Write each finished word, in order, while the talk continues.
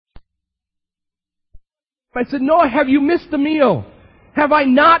I said, Noah, have you missed the meal? Have I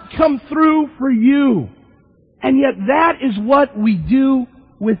not come through for you? And yet that is what we do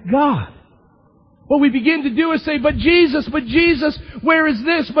with God. What we begin to do is say, but Jesus, where is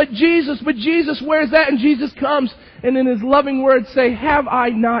this? But Jesus, where is that? And Jesus comes and in His loving words say, have I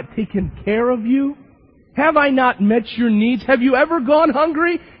not taken care of you? Have I not met your needs? Have you ever gone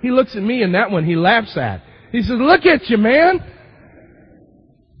hungry? He looks at me and that one he laughs at. He says, look at you, man.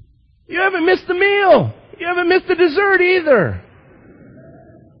 You haven't missed the meal. You haven't missed the dessert either.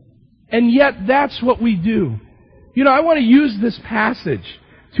 And yet that's what we do. You know, I want to use this passage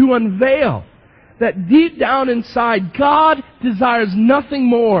to unveil that deep down inside, God desires nothing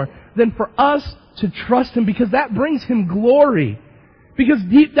more than for us to trust Him, because that brings Him glory. Because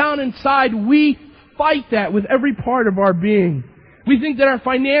deep down inside, we fight that with every part of our being. We think that our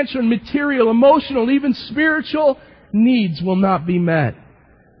financial and material, emotional, even spiritual needs will not be met.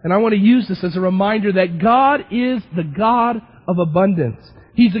 And I want to use this as a reminder that God is the God of abundance.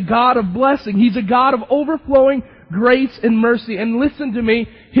 He's a God of blessing. He's a God of overflowing grace and mercy. And listen to me,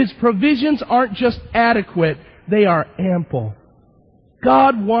 His provisions aren't just adequate, they are ample.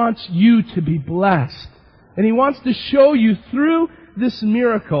 God wants you to be blessed. And He wants to show you through this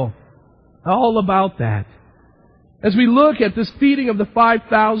miracle all about that. As we look at this feeding of the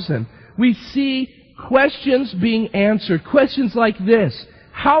 5,000, we see questions being answered. Questions like this: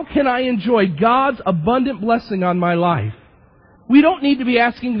 how can I enjoy God's abundant blessing on my life? We don't need to be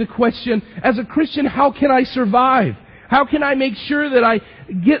asking the question, as a Christian, how can I survive? How can I make sure that I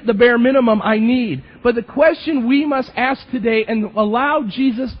get the bare minimum I need? But the question we must ask today and allow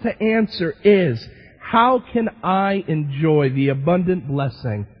Jesus to answer is, how can I enjoy the abundant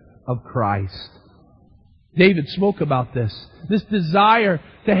blessing of Christ? David spoke about this desire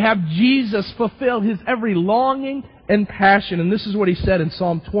to have Jesus fulfill his every longing and passion. And this is what he said in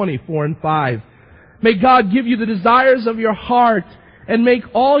Psalm 24 and 5. May God give you the desires of your heart and make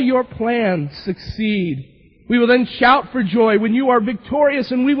all your plans succeed. We will then shout for joy when you are victorious,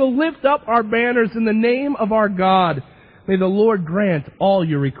 and we will lift up our banners in the name of our God. May the Lord grant all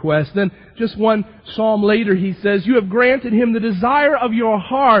your requests. Then just one psalm later he says, you have granted him the desire of your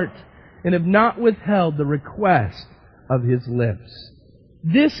heart and have not withheld the request of his lips.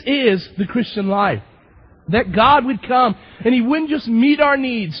 This is the Christian life. That God would come and He wouldn't just meet our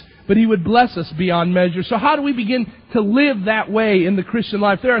needs, but He would bless us beyond measure. So how do we begin to live that way in the Christian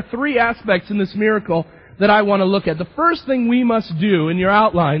life? There are three aspects in this miracle that I want to look at. The first thing we must do, in your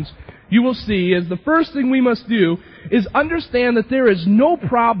outlines, you will see, is the first thing we must do is understand that there is no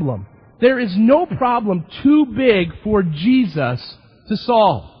problem. There is no problem too big for Jesus to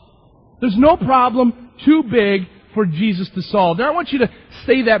solve. There's no problem too big for Jesus to solve. Now I want you to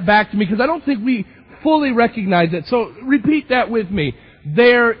say that back to me, because I don't think we fully recognize it. So repeat that with me.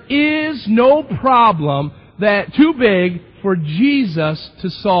 There is no problem that too big for Jesus to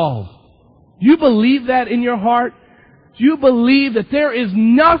solve. Do you believe that in your heart? Do you believe that there is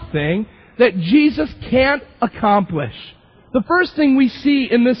nothing that Jesus can't accomplish? The first thing we see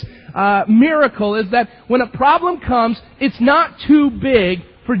in this miracle is that when a problem comes, it's not too big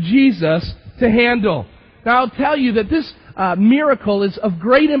for Jesus to handle. Now I'll tell you that this miracle is of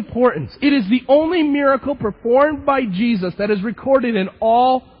great importance. It is the only miracle performed by Jesus that is recorded in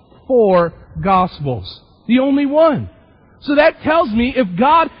all four Gospels. The only one. So that tells me if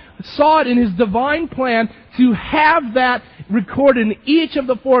God saw it in His divine plan to have that recorded in each of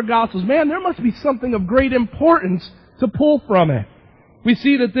the four Gospels, man, there must be something of great importance to pull from it. We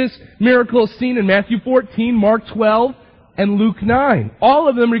see that this miracle is seen in Matthew 14, Mark 12, and Luke 9. All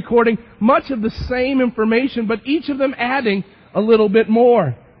of them recording much of the same information, but each of them adding a little bit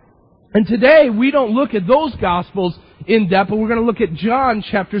more. And today, we don't look at those Gospels in depth, but we're going to look at John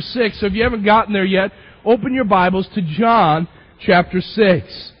chapter 6. So if you haven't gotten there yet, open your Bibles to John chapter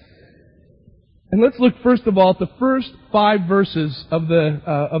 6. And let's look first of all at the first 5 verses of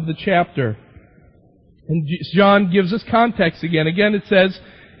the chapter. And John gives us context again. Again, it says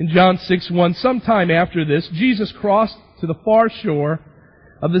in John 6:1, sometime after this, Jesus crossed to the far shore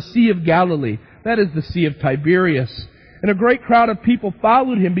of the Sea of Galilee. That is the Sea of Tiberias. And a great crowd of people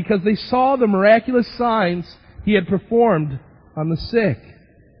followed Him because they saw the miraculous signs He had performed on the sick.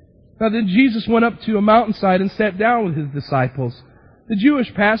 Now then Jesus went up to a mountainside and sat down with His disciples. The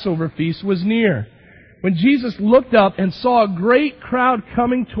Jewish Passover feast was near. When Jesus looked up and saw a great crowd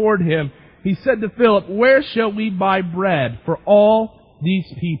coming toward Him, He said to Philip, where shall we buy bread for all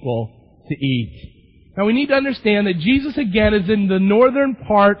these people to eat? Now we need to understand that Jesus again is in the northern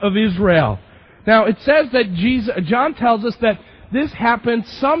part of Israel. Now it says that John tells us that this happened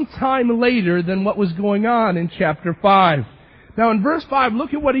sometime later than what was going on in chapter 5. Now in verse 5,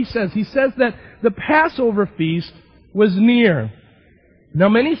 look at what he says. He says that the Passover feast was near. Now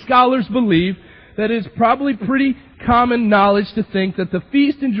many scholars believe that it's probably pretty common knowledge to think that the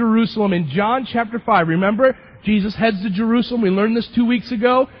feast in Jerusalem in John chapter 5, remember, Jesus heads to Jerusalem. We learned this 2 weeks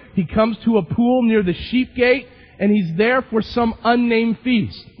ago. He comes to a pool near the sheep gate, and he's there for some unnamed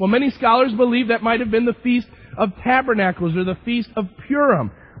feast. Well, many scholars believe that might have been the Feast of Tabernacles or the Feast of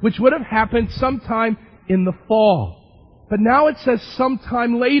Purim, which would have happened sometime in the fall. But now it says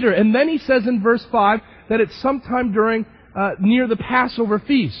sometime later, and then he says in verse 5 that it's sometime during near the Passover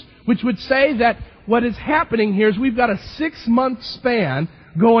feast, which would say that what is happening here is we've got a 6-month span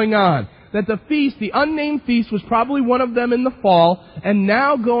going on. That the feast, the unnamed feast, was probably one of them in the fall, and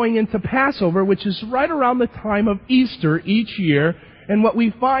now going into Passover, which is right around the time of Easter each year, and what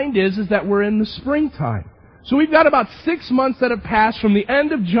we find is that we're in the springtime. So we've got about 6 months that have passed from the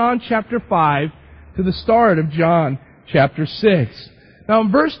end of John chapter 5 to the start of John chapter 6. Now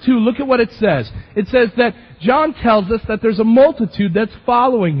in verse 2, look at what it says. It says that John tells us that there's a multitude that's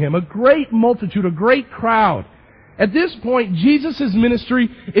following him, a great multitude, a great crowd. At this point, Jesus' ministry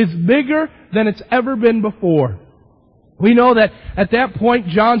is bigger than it's ever been before. We know that at that point,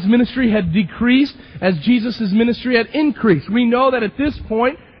 John's ministry had decreased as Jesus' ministry had increased. We know that at this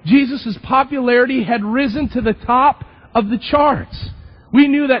point, Jesus' popularity had risen to the top of the charts. We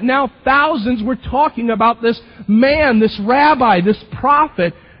knew that now thousands were talking about this man, this rabbi, this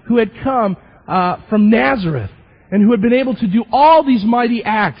prophet who had come from Nazareth and who had been able to do all these mighty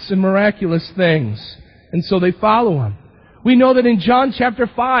acts and miraculous things. And so they follow him. We know that in John chapter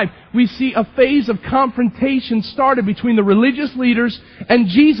 5, we see a phase of confrontation started between the religious leaders and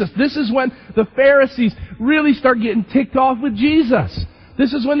Jesus. This is when the Pharisees really start getting ticked off with Jesus.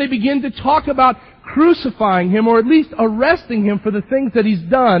 This is when they begin to talk about crucifying him, or at least arresting him for the things that he's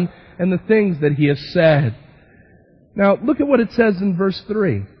done and the things that he has said. Now, look at what it says in verse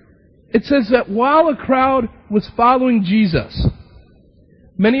 3. It says that while a crowd was following Jesus,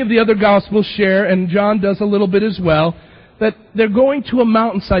 many of the other Gospels share, and John does a little bit as well, that they're going to a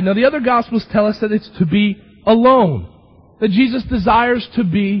mountainside. Now, the other Gospels tell us that it's to be alone. That Jesus desires to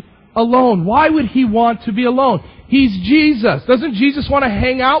be alone. Why would he want to be alone? He's Jesus. Doesn't Jesus want to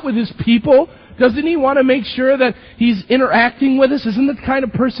hang out with his people? Doesn't he want to make sure that he's interacting with us? Isn't that the kind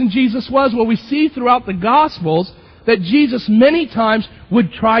of person Jesus was? Well, we see throughout the Gospels that Jesus many times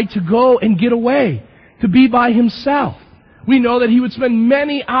would try to go and get away, to be by himself. We know that he would spend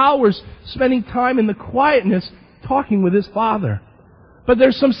many hours spending time in the quietness talking with his Father. But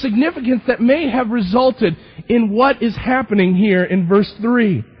there's some significance that may have resulted in what is happening here in verse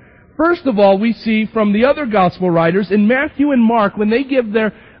 3. First of all, we see from the other Gospel writers, in Matthew and Mark, when they give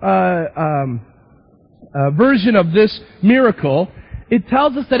their version of this miracle, it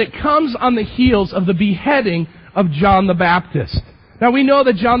tells us that it comes on the heels of the beheading of John the Baptist. Now we know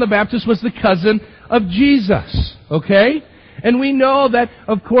that John the Baptist was the cousin of Jesus, okay? And we know that,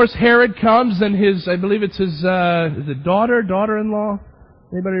 of course, Herod comes and I believe it's his, daughter-in-law?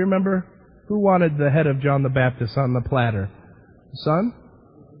 Anybody remember? Who wanted the head of John the Baptist on the platter? The son?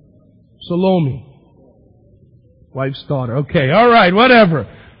 Salome. Wife's daughter. Okay, alright, whatever.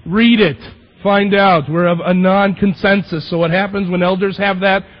 Read it. Find out. We're of a non-consensus. So what happens when elders have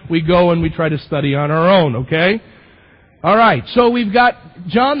that? We go and we try to study on our own, okay? Alright, so we've got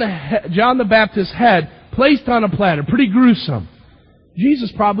John the Baptist's head placed on a platter. Pretty gruesome.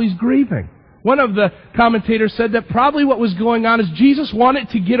 Jesus probably is grieving. One of the commentators said that probably what was going on is Jesus wanted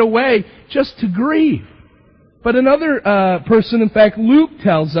to get away just to grieve. But another person, in fact, Luke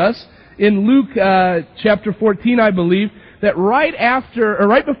tells us, in Luke chapter 14, I believe, that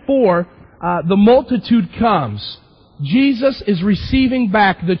right before the multitude comes, Jesus is receiving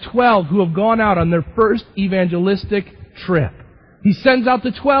back the 12 who have gone out on their first evangelistic trip. He sends out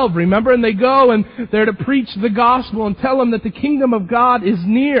the 12, remember, and they go and they're to preach the gospel and tell them that the kingdom of God is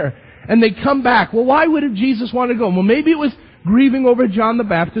near. And they come back. Well, why would Jesus want to go? Well, maybe it was grieving over John the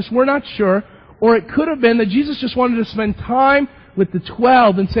Baptist. We're not sure. Or it could have been that Jesus just wanted to spend time with the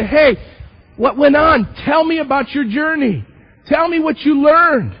 12 and say, hey, what went on? Tell me about your journey. Tell me what you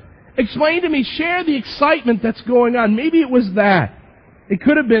learned. Explain to me. Share the excitement that's going on. Maybe it was that. It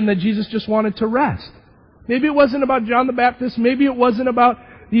could have been that Jesus just wanted to rest. Maybe it wasn't about John the Baptist. Maybe it wasn't about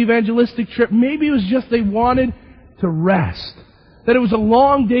the evangelistic trip. Maybe it was just they wanted to rest. That it was a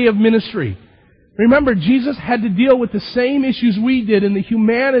long day of ministry. Remember, Jesus had to deal with the same issues we did in the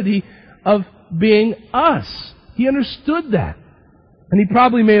humanity of being us. He understood that. And he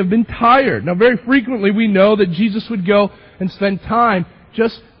probably may have been tired. Now, very frequently we know that Jesus would go and spend time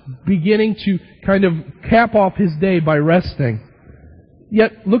just beginning to kind of cap off his day by resting.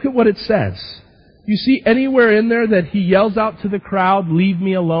 Yet, look at what it says. you see anywhere in there that he yells out to the crowd, leave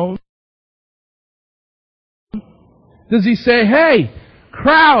me alone? Does he say, hey,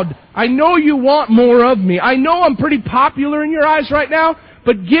 crowd, I know you want more of me. I know I'm pretty popular in your eyes right now,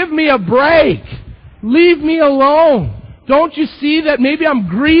 but give me a break. Leave me alone. Don't you see that maybe I'm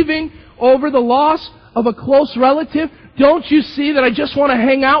grieving over the loss of a close relative? Don't you see that I just want to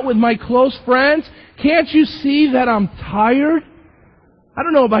hang out with my close friends? Can't you see that I'm tired? I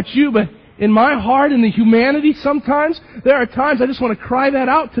don't know about you, but in my heart, in the humanity sometimes, there are times I just want to cry that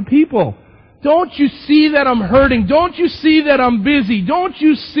out to people. Don't you see that I'm hurting? Don't you see that I'm busy? Don't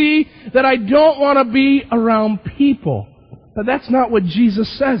you see that I don't want to be around people? But that's not what Jesus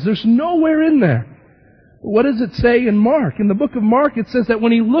says. There's nowhere in there. What does it say in Mark? In the book of Mark, it says that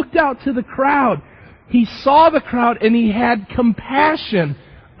when he looked out to the crowd, he saw the crowd and he had compassion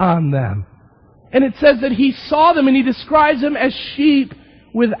on them. And it says that he saw them and he describes them as sheep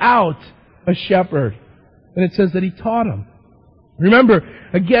without a shepherd. And it says that he taught them. Remember,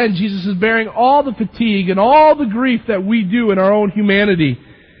 again, Jesus is bearing all the fatigue and all the grief that we do in our own humanity.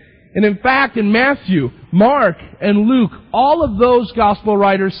 And in fact, in Matthew, Mark, and Luke, all of those gospel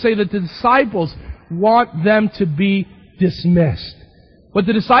writers say that the disciples want them to be dismissed. What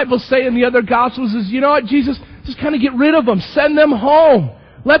the disciples say in the other gospels is, you know what, Jesus, just kind of get rid of them. Send them home.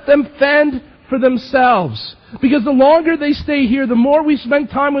 Let them fend for themselves. Because the longer they stay here, the more we spend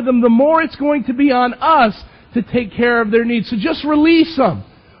time with them, the more it's going to be on us to take care of their needs. So just release them.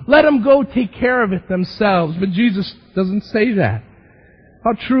 Let them go take care of it themselves. But Jesus doesn't say that.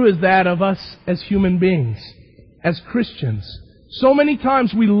 How true is that of us as human beings, as Christians? So many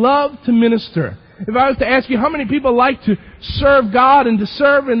times we love to minister. If I was to ask you how many people like to serve God and to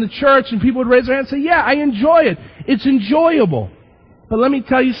serve in the church, and people would raise their hand and say, yeah, I enjoy it. It's enjoyable. But let me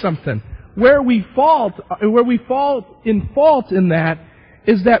tell you something. Where we fall in fault in that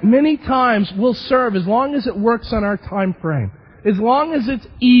is that many times we'll serve as long as it works on our time frame, as long as it's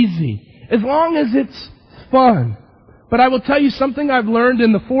easy, as long as it's fun. But I will tell you something I've learned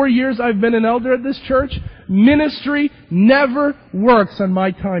in the 4 years I've been an elder at this church. Ministry never works on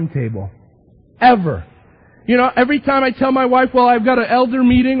my timetable. Ever. You know, every time I tell my wife, well, I've got an elder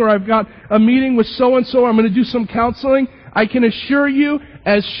meeting or I've got a meeting with so-and-so, I'm going to do some counseling, I can assure you,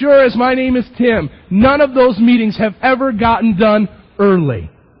 as sure as my name is Tim, none of those meetings have ever gotten done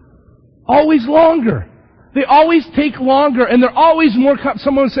early. Always longer. They always take longer, and they're always more.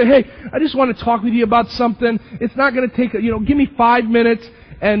 Someone will say, "Hey, I just want to talk with you about something. It's not going to take, give me 5 minutes,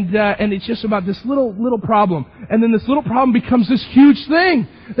 and it's just about this little problem." And then this little problem becomes this huge thing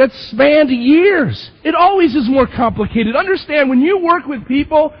that's spanned years. It always is more complicated. Understand, when you work with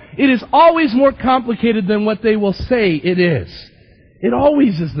people, it is always more complicated than what they will say it is. It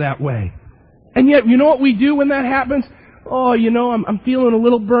always is that way. And yet, you know what we do when that happens? Oh, I'm feeling a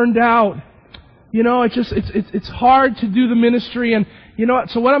little burned out. It's hard to do the ministry, and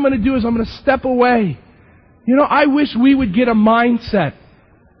so what I'm going to do is I'm going to step away. I wish we would get a mindset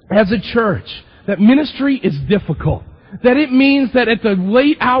as a church that ministry is difficult. That it means that at the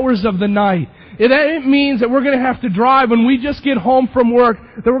late hours of the night, that it means that we're going to have to drive when we just get home from work,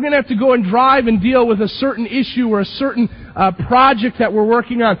 that we're going to have to go and drive and deal with a certain issue or a certain project that we're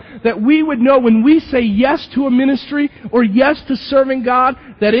working on. That we would know when we say yes to a ministry or yes to serving God,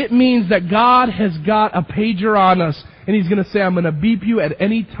 that it means that God has got a pager on us and He's going to say, I'm going to beep you at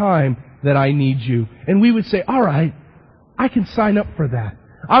any time that I need you. And we would say, all right, I can sign up for that.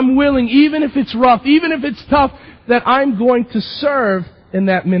 I'm willing, even if it's rough, even if it's tough, that I'm going to serve in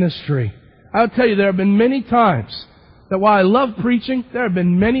that ministry. I'll tell you, there have been many times that while I love preaching, there have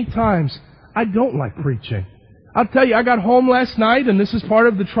been many times I don't like preaching. I'll tell you, I got home last night, and this is part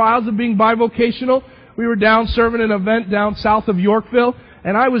of the trials of being bivocational. We were down serving an event down south of Yorkville,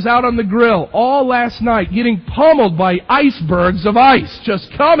 and I was out on the grill all last night getting pummeled by icebergs of ice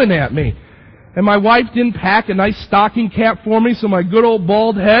just coming at me. And my wife didn't pack a nice stocking cap for me, so my good old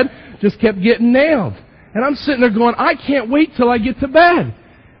bald head just kept getting nailed. And I'm sitting there going, I can't wait till I get to bed.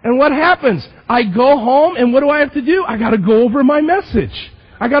 And what happens? I go home, and what do I have to do? I got to go over my message.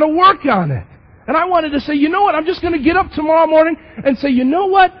 I got to work on it. And I wanted to say, you know what? I'm just going to get up tomorrow morning and say, you know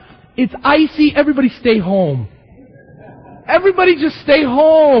what? It's icy. Everybody stay home. Everybody just stay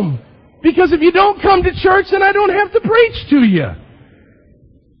home. Because if you don't come to church, then I don't have to preach to you.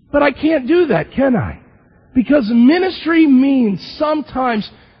 But I can't do that, can I? Because ministry means sometimes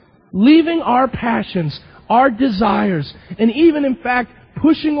leaving our passions, our desires, and even in fact,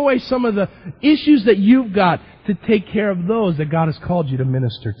 pushing away some of the issues that you've got to take care of those that God has called you to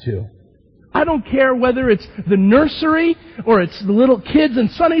minister to. I don't care whether it's the nursery or it's the little kids in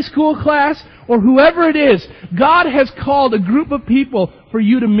Sunday school class or whoever it is. God has called a group of people for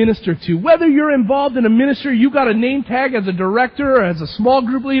you to minister to. Whether you're involved in a ministry, you got a name tag as a director or as a small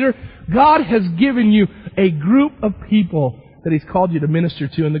group leader, God has given you a group of people that He's called you to minister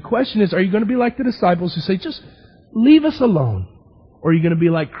to. And the question is, are you going to be like the disciples who say, just leave us alone? Or are you going to be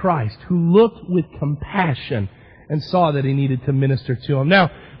like Christ, who looked with compassion and saw that He needed to minister to them?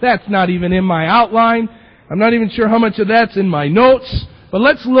 Now, that's not even in my outline. I'm not even sure how much of that's in my notes. But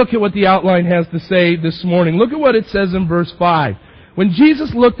let's look at what the outline has to say this morning. Look at what it says in verse 5. When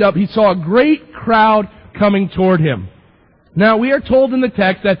Jesus looked up, He saw a great crowd coming toward Him. Now, we are told in the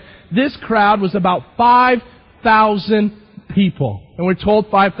text that this crowd was about 5,000 people. And we're told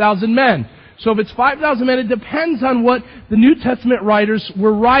 5,000 men. So if it's 5,000 men, it depends on what the New Testament writers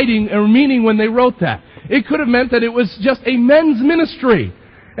were writing or meaning when they wrote that. It could have meant that it was just a men's ministry.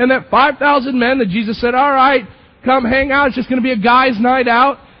 And that 5,000 men that Jesus said, all right, come hang out. It's just going to be a guy's night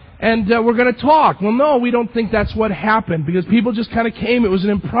out. And we're going to talk. Well, no, we don't think that's what happened. Because people just kind of came. It was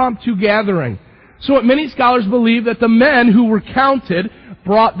an impromptu gathering. So what many scholars believe that the men who were counted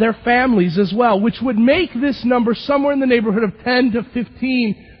brought their families as well. Which would make this number somewhere in the neighborhood of 10 to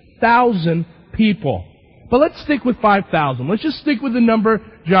 15,000 people. But let's stick with 5,000. Let's just stick with the number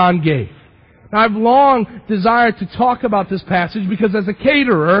John gave. Now, I've long desired to talk about this passage because as a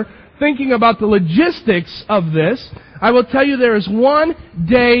caterer, thinking about the logistics of this, I will tell you there is one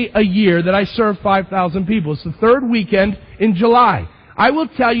day a year that I serve 5,000 people. It's the third weekend in July. I will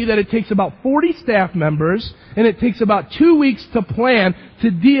tell you that it takes about 40 staff members and it takes about 2 weeks to plan to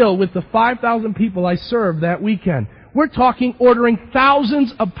deal with the 5,000 people I serve that weekend. We're talking ordering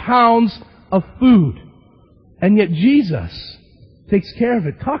thousands of pounds of food. And yet Jesus takes care of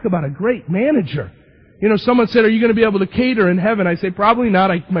it. Talk about a great manager. You know, someone said, are you going to be able to cater in heaven? I say, probably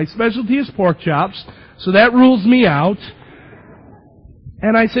not. My specialty is pork chops, so that rules me out.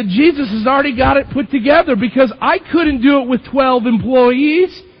 And I said, Jesus has already got it put together because I couldn't do it with 12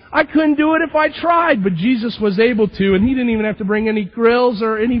 employees. I couldn't do it if I tried, but Jesus was able to, and He didn't even have to bring any grills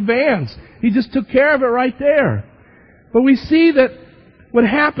or any vans. He just took care of it right there. But we see that what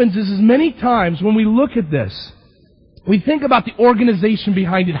happens is many times when we look at this, we think about the organization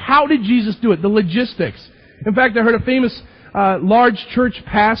behind it. How did Jesus do it? The logistics. In fact, I heard a famous large church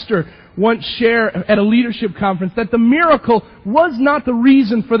pastor once share at a leadership conference that the miracle was not the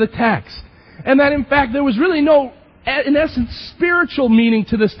reason for the text. And that in fact there was really no, in essence, spiritual meaning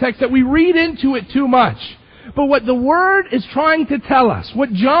to this text, that we read into it too much. But what the Word is trying to tell us,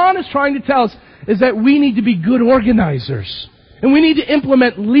 what John is trying to tell us, is that we need to be good organizers. And we need to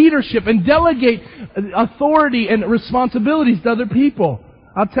implement leadership and delegate authority and responsibilities to other people.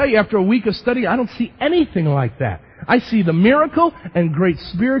 I'll tell you, after a week of study, I don't see anything like that. I see the miracle and great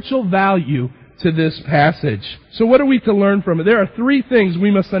spiritual value to this passage. So what are we to learn from it? There are 3 things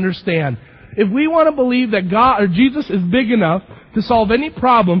we must understand. If we want to believe that God or Jesus is big enough to solve any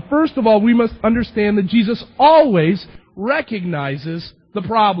problem, first of all, we must understand that Jesus always recognizes the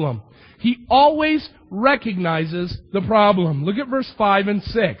problem. He always recognizes the problem. Look at verse 5 and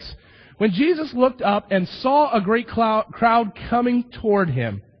 6. When Jesus looked up and saw a great crowd coming toward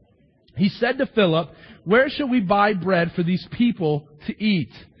Him, He said to Philip, where shall we buy bread for these people to eat?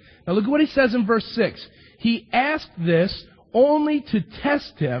 Now look at what He says in verse 6. He asked this only to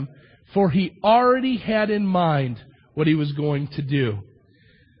test Him, for He already had in mind what He was going to do.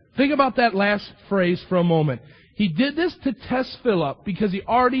 Think about that last phrase for a moment. He did this to test Philip because He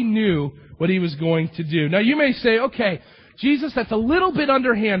already knew what He was going to do. Now you may say, okay, Jesus, that's a little bit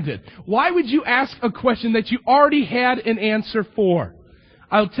underhanded. Why would you ask a question that you already had an answer for?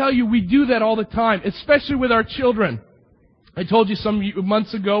 I'll tell you, we do that all the time, especially with our children. I told you some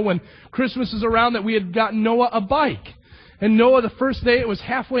months ago when Christmas is around that we had gotten Noah a bike. And Noah, the first day, it was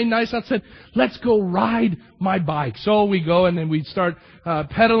halfway nice. I said, let's go ride my bike. So we go and then we start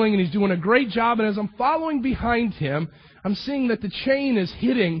pedaling, and he's doing a great job. And as I'm following behind him, I'm seeing that the chain is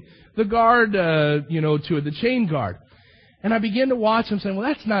hitting the guard, to the chain guard. And I began to watch him saying, well,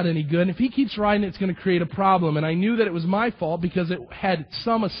 that's not any good. And if he keeps riding, it's going to create a problem. And I knew that it was my fault because it had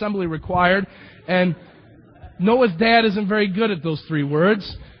some assembly required. And Noah's dad isn't very good at those 3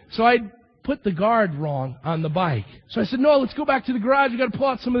 words. So I put the guard wrong on the bike. So I said, Noah, let's go back to the garage. We've got to pull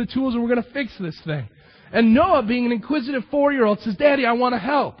out some of the tools and we're going to fix this thing. And Noah, being an inquisitive 4-year-old, says, Daddy, I want to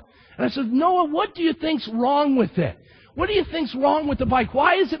help. And I said, Noah, what do you think's wrong with it? What do you think's wrong with the bike?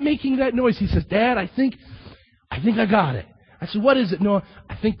 Why is it making that noise? He says, Dad, I think I got it. I said, what is it, Noah?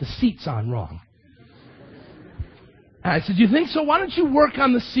 I think the seat's on wrong. And I said, you think so? Why don't you work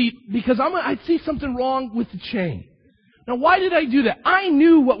on the seat? Because I see something wrong with the chain. Now, why did I do that? I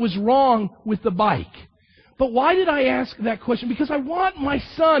knew what was wrong with the bike. But why did I ask that question? Because I want my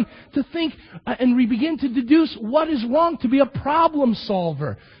son to think and begin to deduce what is wrong, to be a problem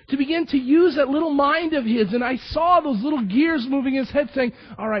solver, to begin to use that little mind of his. And I saw those little gears moving in his head saying,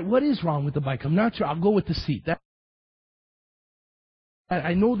 all right, what is wrong with the bike? I'm not sure. I'll go with the seat.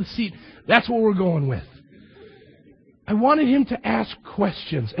 I know the seat. That's what we're going with. I wanted him to ask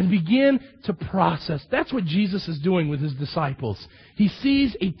questions and begin to process. That's what Jesus is doing with his disciples. He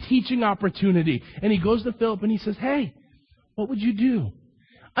sees a teaching opportunity, and he goes to Philip and he says, hey, what would you do?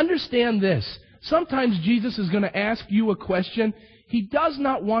 Understand this. Sometimes Jesus is going to ask you a question. He does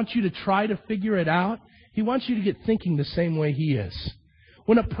not want you to try to figure it out. He wants you to get thinking the same way he is.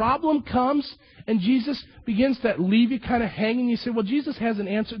 When a problem comes and Jesus begins to leave you kind of hanging, you say, well, Jesus hasn't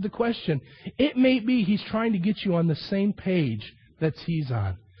answered the question. It may be he's trying to get you on the same page that he's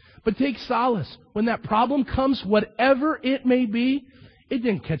on. But take solace. When that problem comes, whatever it may be, it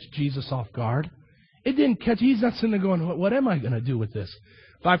didn't catch Jesus off guard. It didn't catch, he's not sitting there going, what am I going to do with this?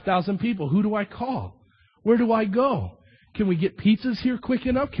 5,000 people, who do I call? Where do I go? Can we get pizzas here quick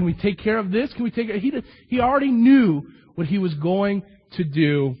enough? Can we take care of this? Can we take care? He already knew what he was going to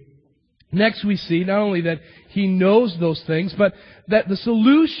do. Next we see not only that he knows those things, but that the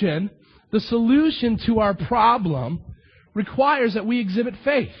solution to our problem requires that we exhibit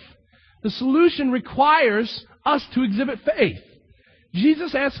faith. The solution requires us to exhibit faith.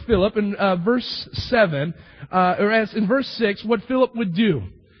 Jesus asked Philip in verse 7, or as in verse 6, what Philip would do.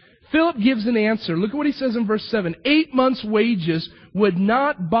 Philip gives an answer. Look at what he says in verse 7. 8 months' wages would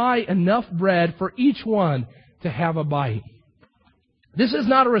not buy enough bread for each one to have a bite. This is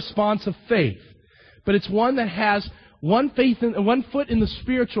not a response of faith, but it's one that has one foot in the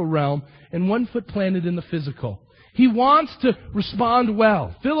spiritual realm and one foot planted in the physical. He wants to respond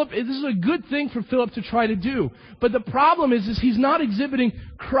well. This is a good thing for Philip to try to do. But the problem is he's not exhibiting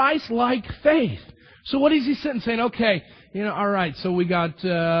Christ-like faith. So what is he sitting saying? Okay, all right, so we got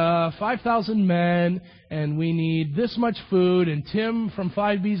 5,000 men, and we need this much food, and Tim from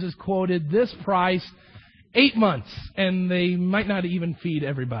 5Bs has quoted this price, 8 months, and they might not even feed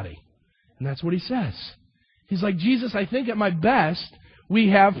everybody. And that's what he says. He's like, Jesus, I think at my best, we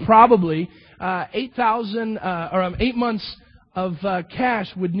have probably 8 months of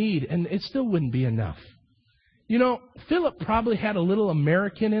cash would need, and it still wouldn't be enough. Philip probably had a little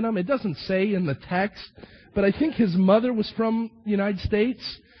American in him. It doesn't say in the text, but I think his mother was from the United States.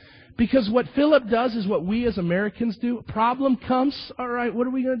 Because what Philip does is what we as Americans do. A problem comes, all right, what are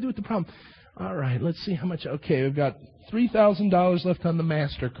we going to do with the problem? All right, let's see how much. Okay, we've got $3,000 left on the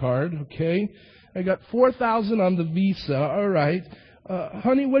MasterCard. Okay, I got $4,000 on the Visa. All right,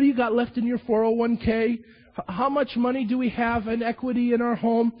 honey, what do you got left in your 401k? How much money do we have in equity in our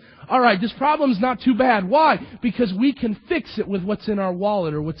home? All right, this problem's not too bad. Why? Because we can fix it with what's in our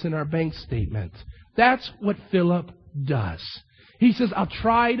wallet or what's in our bank statement. That's what Philip does. He says, I'll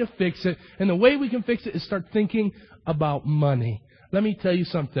try to fix it, and the way we can fix it is start thinking about money. Let me tell you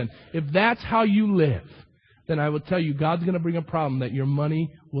something. If that's how you live, then I will tell you God's going to bring a problem that your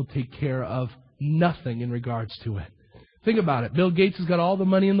money will take care of nothing in regards to it. Think about it. Bill Gates has got all the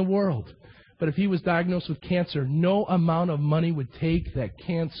money in the world. But if he was diagnosed with cancer, no amount of money would take that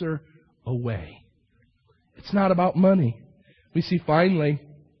cancer away. It's not about money. We see finally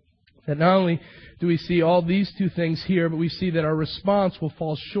that not only do we see all these two things here, but we see that our response will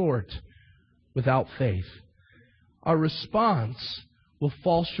fall short without faith. Our response will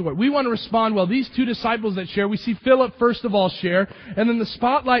fall short. We want to respond well. These two disciples that share, we see Philip first of all share, and then the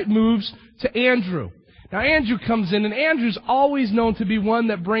spotlight moves to Andrew. Now Andrew comes in, and Andrew's always known to be one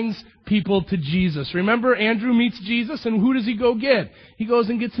that brings people to Jesus. Remember, Andrew meets Jesus, and who does he go get? He goes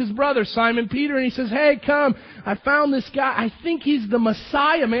and gets his brother, Simon Peter, and he says, hey, come, I found this guy. I think he's the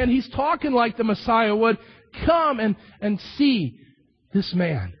Messiah, man. He's talking like the Messiah would. Come and see this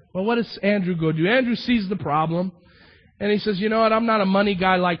man. Well, what does Andrew go do? Andrew sees the problem, and he says, you know what, I'm not a money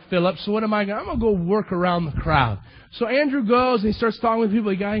guy like Philip, so what am I going to do? I'm going to go work around the crowd. So Andrew goes and he starts talking with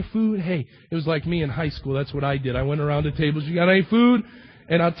people. You got any food? Hey, it was like me in high school. That's what I did. I went around to tables. You got any food?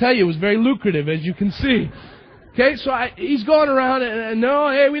 And I'll tell you, it was very lucrative, as you can see. Okay, so he's going around and no,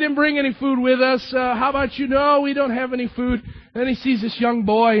 hey, we didn't bring any food with us. How about you? No, we don't have any food. Then he sees this young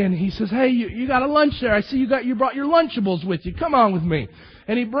boy and he says, hey, you got a lunch there. I see you brought your Lunchables with you. Come on with me.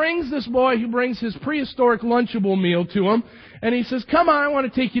 And he brings this boy, he brings his prehistoric Lunchable meal to him. And he says, come on, I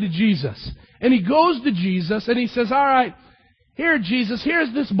want to take you to Jesus. And he goes to Jesus and he says, all right, here, Jesus,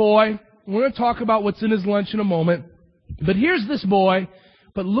 here's this boy. We're going to talk about what's in his lunch in a moment. But here's this boy.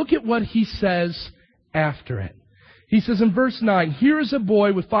 But look at what he says after it. He says in verse 9, here is a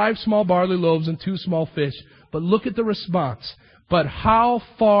boy with 5 small barley loaves and 2 small fish. But look at the response. But how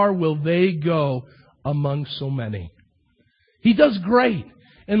far will they go among so many? He does great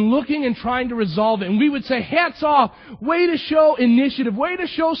in looking and trying to resolve it. And we would say, hats off, way to show initiative, way to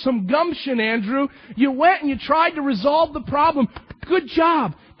show some gumption, Andrew. You went and you tried to resolve the problem. Good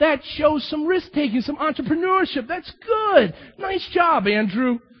job. That shows some risk-taking, some entrepreneurship. That's good. Nice job,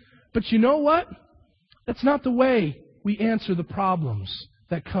 Andrew. But you know what? That's not the way we answer the problems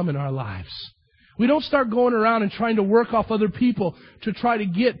that come in our lives. We don't start going around and trying to work off other people to try to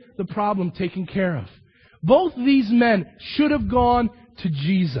get the problem taken care of. Both these men should have gone to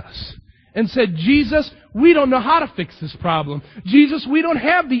Jesus and said, Jesus, we don't know how to fix this problem. Jesus, we don't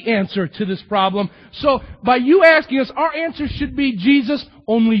have the answer to this problem. So by you asking us, our answer should be, Jesus,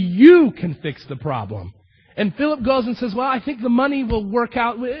 only you can fix the problem. And Philip goes and says, well, I think the money will work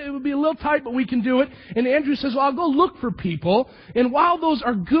out. It would be a little tight, but we can do it. And Andrew says, well, I'll go look for people. And while those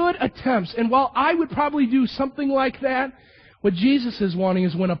are good attempts, and while I would probably do something like that, what Jesus is wanting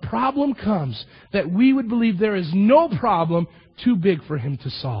is when a problem comes, that we would believe there is no problem too big for Him to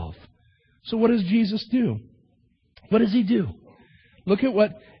solve. So what does Jesus do? What does He do? Look at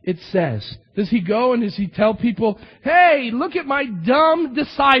what it says. Does He go and does He tell people, hey, look at my dumb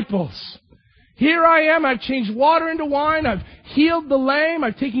disciples. Here I am, I've changed water into wine, I've healed the lame,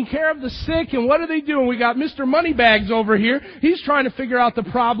 I've taken care of the sick, and what are they doing? We got Mr. Moneybags over here. He's trying to figure out the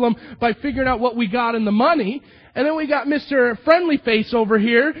problem by figuring out what we got in the money. And then we got Mr. Friendly Face over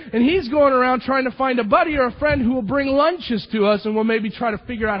here, and he's going around trying to find a buddy or a friend who will bring lunches to us, and we'll maybe try to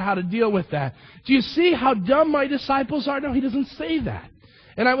figure out how to deal with that. Do you see how dumb my disciples are? No, He doesn't say that.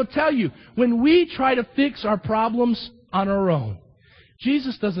 And I will tell you, when we try to fix our problems on our own,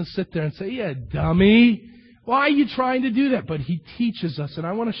 Jesus doesn't sit there and say, yeah, dummy, why are you trying to do that? But He teaches us, and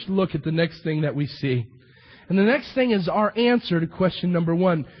I want to look at the next thing that we see. And the next thing is our answer to question number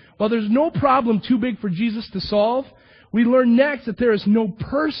 1. While there's no problem too big for Jesus to solve, we learn next that there is no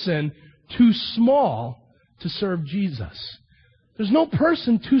person too small to serve Jesus. There's no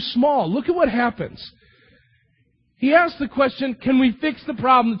person too small. Look at what happens. He asks the question, can we fix the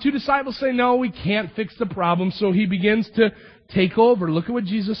problem? The 2 disciples say, no, we can't fix the problem. So He begins to take over. Look at what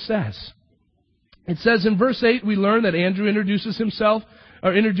Jesus says. It says in verse 8, we learn that Andrew introduces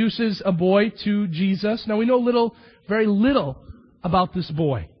a boy to Jesus. Now we know very little about this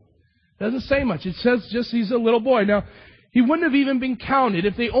boy. It doesn't say much. It says just he's a little boy. Now, he wouldn't have even been counted.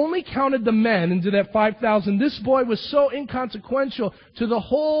 If they only counted the men into that 5,000, this boy was so inconsequential to the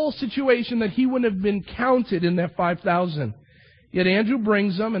whole situation that he wouldn't have been counted in that 5,000. Yet Andrew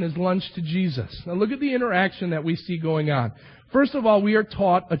brings them and his lunch to Jesus. Now look at the interaction that we see going on. First of all, we are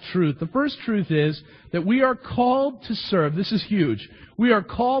taught a truth. The first truth is that we are called to serve. This is huge. We are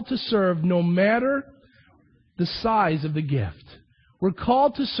called to serve no matter the size of the gift. We're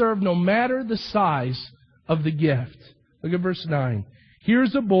called to serve no matter the size of the gift. Look at verse 9.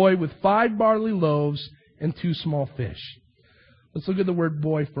 Here's a boy with 5 barley loaves and 2 small fish. Let's look at the word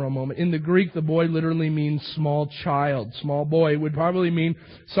boy for a moment. In the Greek, the boy literally means small child. Small boy would probably mean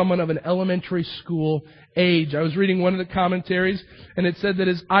someone of an elementary school age. I was reading one of the commentaries, and it said that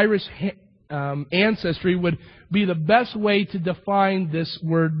his Irish ancestry would be the best way to define this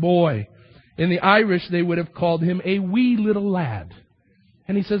word boy. In the Irish, they would have called him a wee little lad.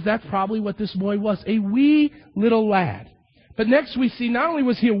 And he says that's probably what this boy was, a wee little lad. But next we see not only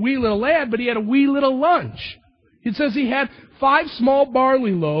was he a wee little lad, but he had a wee little lunch. It says he had 5 small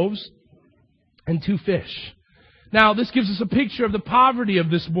barley loaves and 2 fish. Now, this gives us a picture of the poverty of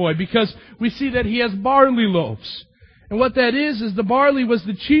this boy because we see that he has barley loaves. And what that is the barley was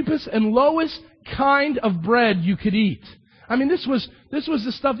the cheapest and lowest kind of bread you could eat. I mean, this was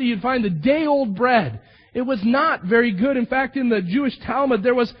the stuff that you'd find, the day-old bread. It was not very good. In fact, in the Jewish Talmud,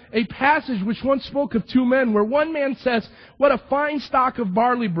 there was a passage which once spoke of 2 men, where one man says, what a fine stock of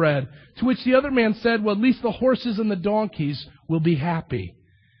barley bread, to which the other man said, well, at least the horses and the donkeys will be happy.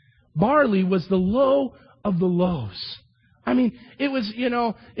 Barley was the low of the lows. I mean, it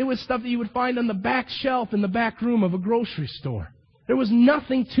was stuff that you would find on the back shelf in the back room of a grocery store. There was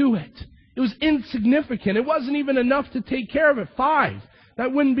nothing to it. It was insignificant. It wasn't even enough to take care of it. 5.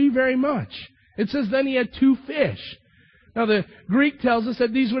 That wouldn't be very much. It says then he had 2 fish. Now the Greek tells us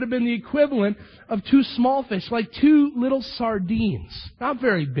that these would have been the equivalent of 2 small fish, like 2 little sardines. Not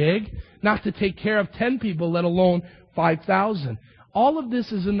very big, not to take care of 10 people, let alone 5,000. All of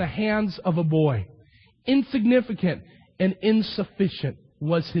this is in the hands of a boy. Insignificant and insufficient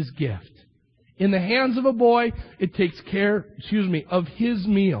was his gift. In the hands of a boy, it takes care, of his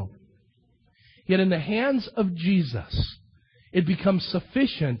meal. Yet in the hands of Jesus, it becomes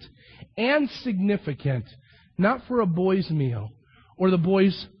sufficient and significant, not for a boy's meal or the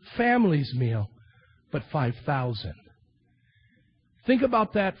boy's family's meal, but 5,000. Think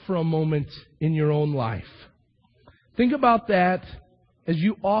about that for a moment in your own life. Think about that as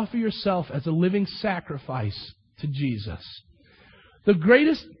you offer yourself as a living sacrifice to Jesus. The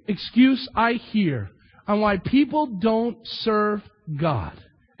greatest excuse I hear on why people don't serve God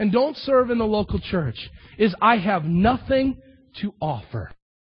and don't serve in the local church is, I have nothing to offer.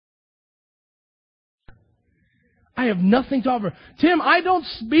 I have nothing to offer. Tim, I don't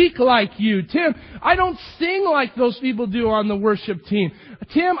speak like you. Tim, I don't sing like those people do on the worship team.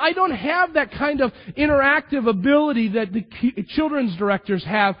 Tim, I don't have that kind of interactive ability that the children's directors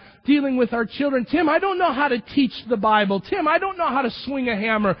have dealing with our children. Tim, I don't know how to teach the Bible. Tim, I don't know how to swing a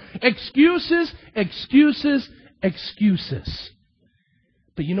hammer. Excuses, excuses, excuses.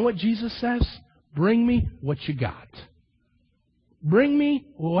 But you know what Jesus says? Bring me what you got. Bring me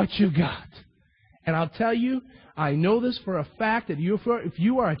what you got. And I'll tell you, I know this for a fact, that if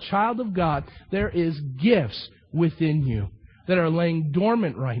you are a child of God, there is gifts within you that are laying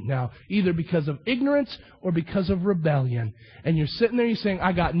dormant right now, either because of ignorance or because of rebellion. And you're sitting there, you're saying,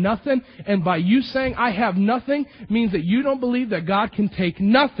 I got nothing. And by you saying, I have nothing, means that you don't believe that God can take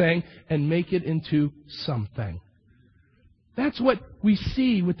nothing and make it into something. That's what we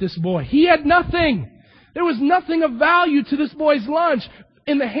see with this boy. He had nothing. There was nothing of value to this boy's lunch.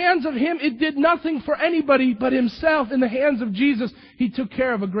 In the hands of him, it did nothing for anybody but himself. In the hands of Jesus, he took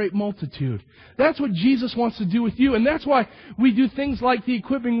care of a great multitude. That's what Jesus wants to do with you. And that's why we do things like the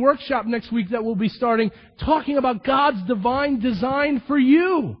equipping workshop next week that we'll be starting, talking about God's divine design for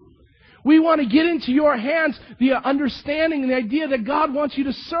you. We want to get into your hands the understanding and the idea that God wants you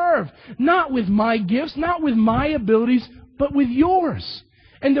to serve, not with my gifts, not with my abilities, but with yours.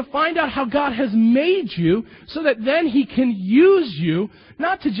 And to find out how God has made you so that then He can use you,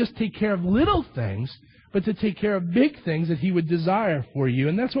 not to just take care of little things, but to take care of big things that He would desire for you.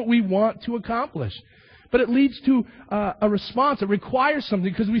 And that's what we want to accomplish. But it leads to a response. It requires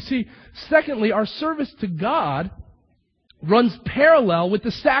something, because we see, secondly, our service to God runs parallel with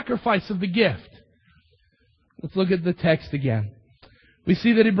the sacrifice of the gift. Let's look at the text again. We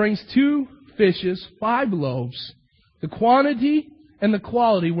see that He brings 2 fishes, 5 loaves. The quantity and the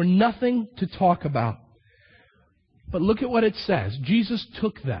quality were nothing to talk about. But look at what it says. Jesus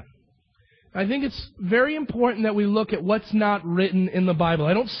took them. I think it's very important that we look at what's not written in the Bible.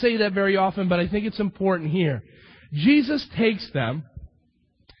 I don't say that very often, but I think it's important here. Jesus takes them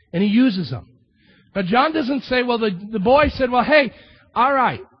and He uses them. Now, John doesn't say, well, the boy said, well, hey, all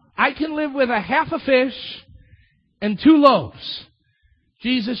right, I can live with a half a fish and 2 loaves.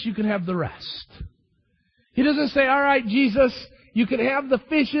 Jesus, you can have the rest. He doesn't say, all right, Jesus, you can have the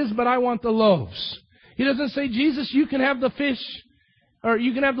fishes, but I want the loaves. He doesn't say, Jesus, you can have the fish, or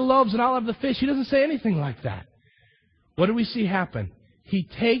you can have the loaves and I'll have the fish. He doesn't say anything like that. What do we see happen? He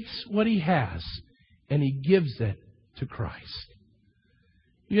takes what He has and He gives it to Christ.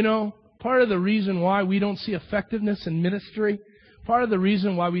 You know, part of the reason why we don't see effectiveness in ministry, part of the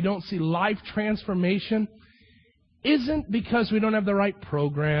reason why we don't see life transformation, isn't because we don't have the right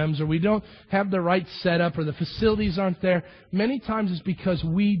programs or we don't have the right setup or the facilities aren't there. Many times it's because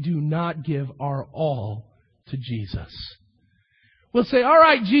we do not give our all to Jesus. We'll say, all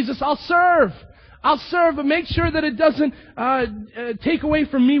right, Jesus, I'll serve, but make sure that it doesn't take away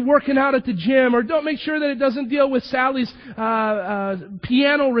from me working out at the gym, or don't make sure that it doesn't deal with Sally's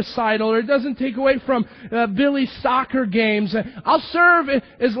piano recital, or it doesn't take away from Billy's soccer games. I'll serve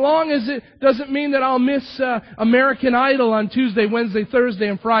as long as it doesn't mean that I'll miss American Idol on Tuesday, Wednesday, Thursday,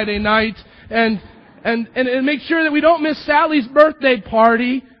 and Friday night, and make sure that we don't miss Sally's birthday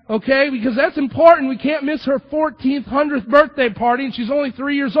party. Okay, because that's important. We can't miss her 100th birthday party, and she's only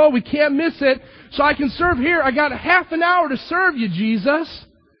 3 years old. We can't miss it. So I can serve here. I got a half an hour to serve you, Jesus.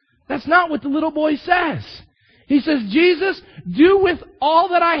 That's not what the little boy says. He says, Jesus, do with all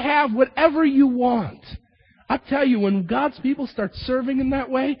that I have whatever you want. I tell you, when God's people start serving in that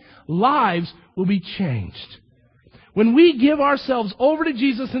way, lives will be changed. When we give ourselves over to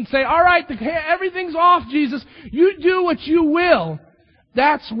Jesus and say, all right, everything's off, Jesus. You do what you will.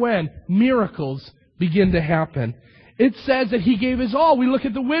 That's when miracles begin to happen. It says that He gave His all. We look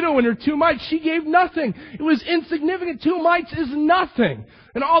at the widow and her 2 mites. She gave nothing. It was insignificant. 2 mites is nothing.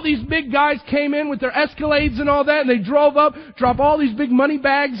 And all these big guys came in with their Escalades and all that, and they drove up, drop all these big money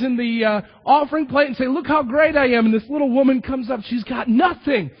bags in the offering plate and say, look how great I am. And this little woman comes up. She's got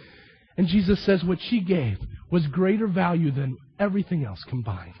nothing. And Jesus says what she gave was greater value than everything else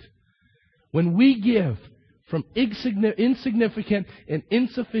combined. When we give from insignificant and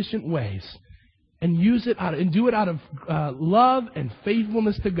insufficient ways, and do it out of love and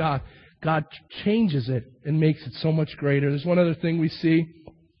faithfulness to God, God changes it and makes it so much greater. There's one other thing we see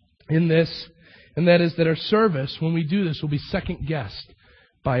in this, And that is that our service, when we do this, will be second-guessed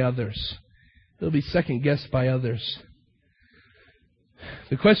by others. It'll be second-guessed by others.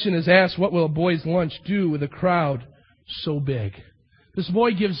 The question is asked, what will a boy's lunch do with a crowd so big? This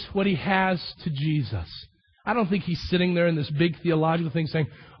boy gives what he has to Jesus. I don't think he's sitting there in this big theological thing saying,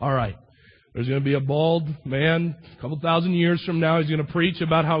 all right, there's going to be a bald man a couple thousand years from now. He's going to preach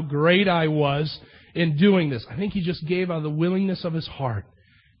about how great I was in doing this. I think he just gave out of the willingness of his heart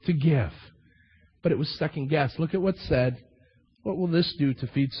to give. But it was second guess. Look at what's said. What will this do to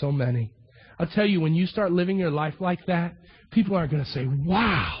feed so many? I'll tell you, when you start living your life like that, people aren't going to say,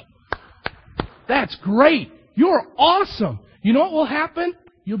 wow, that's great. You're awesome. You know what will happen?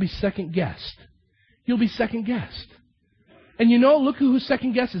 You'll be second guessed. You'll be second guessed. And you know, look who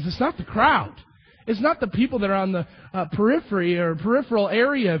second guesses. It's not the crowd. It's not the people that are on the periphery or peripheral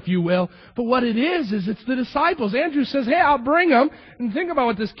area, if you will. But what it is it's the disciples. Andrew says, hey, I'll bring them. And think about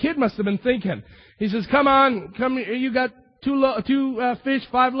what this kid must have been thinking. He says, come on, come. You got two fish,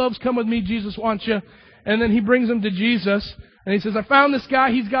 5 loaves. Come with me. Jesus wants you. And then he brings them to Jesus. And he says, I found this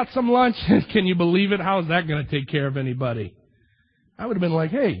guy. He's got some lunch. Can you believe it? How is that going to take care of anybody? I would have been like,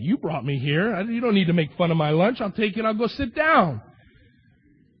 hey, you brought me here. You don't need to make fun of my lunch. I'll take it. I'll go sit down.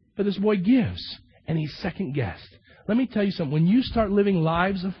 But this boy gives, and he's second guessed. Let me tell you something. When you start living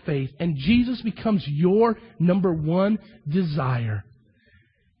lives of faith and Jesus becomes your number one desire,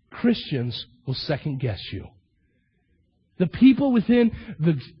 Christians will second guess you. The people within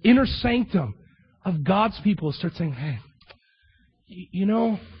the inner sanctum of God's people will start saying, hey, you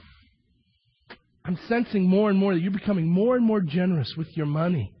know, I'm sensing more and more that you're becoming more and more generous with your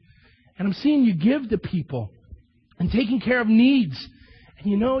money. And I'm seeing you give to people and taking care of needs.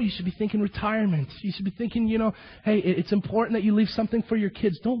 And you know, you should be thinking retirement. You should be thinking, you know, hey, it's important that you leave something for your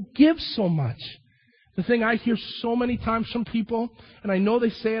kids. Don't give so much. The thing I hear so many times from people, and I know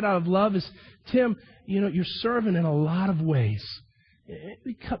they say it out of love, is, Tim, you know, you're serving in a lot of ways.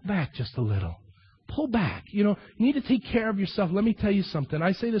 Cut back just a little. Pull back. You know, you need to take care of yourself. Let me tell you something.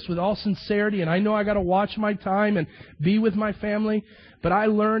 I say this with all sincerity, and I know I got to watch my time and be with my family, but I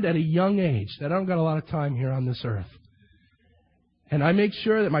learned at a young age that I don't got a lot of time here on this earth. And I make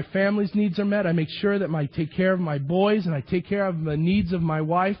sure that my family's needs are met. I make sure that I take care of my boys and I take care of the needs of my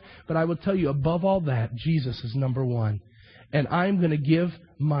wife. But I will tell you, above all that, Jesus is number one. And I'm going to give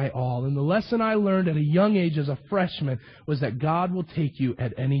my all. And the lesson I learned at a young age as a freshman was that God will take you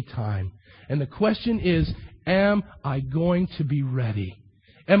at any time. And the question is, am I going to be ready?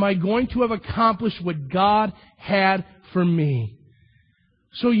 Am I going to have accomplished what God had for me?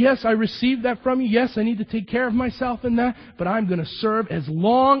 So yes, I received that from you. Yes, I need to take care of myself in that. But I'm going to serve as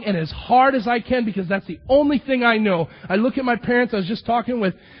long and as hard as I can because that's the only thing I know. I look at my parents. I was just talking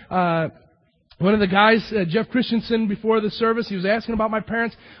with one of the guys, Jeff Christensen, before the service. He was asking about my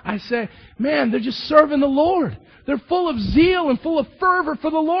parents. I say, man, they're just serving the Lord. They're full of zeal and full of fervor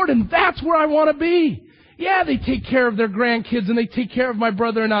for the Lord, and that's where I want to be. Yeah, they take care of their grandkids and they take care of my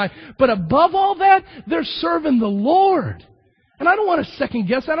brother and I. But above all that, they're serving the Lord. And I don't want to second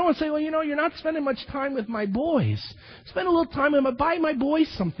guess. I don't want to say, well, you know, you're not spending much time with my boys. Spend a little time with them. Buy my boys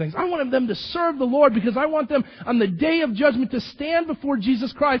some things. I want them to serve the Lord because I want them on the day of judgment to stand before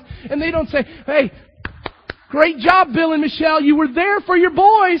Jesus Christ. And they don't say, hey, great job, Bill and Michelle. You were there for your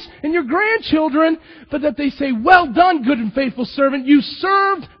boys and your grandchildren. But that they say, well done, good and faithful servant. You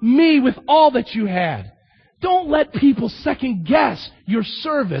served me with all that you had. Don't let people second guess your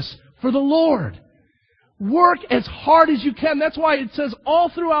service for the Lord. Work as hard as you can. That's why it says all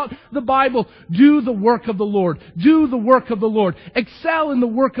throughout the Bible, do the work of the Lord. Do the work of the Lord. Excel in the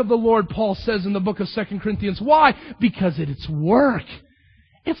work of the Lord, Paul says in the book of 2 Corinthians. Why? Because it's work.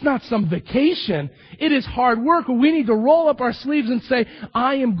 It's not some vacation. It is hard work. We need to roll up our sleeves and say,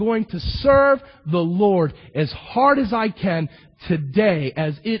 I am going to serve the Lord as hard as I can today,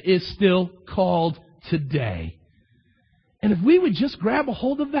 as it is still called today. And if we would just grab a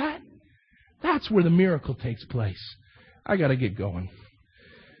hold of that, that's where the miracle takes place. I got to get going.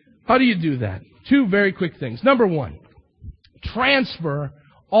 How do you do that? 2 very quick things. Number 1, transfer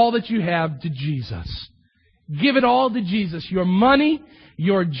all that you have to Jesus. Give it all to Jesus. Your money,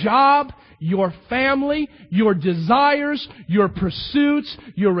 your job, your family, your desires, your pursuits,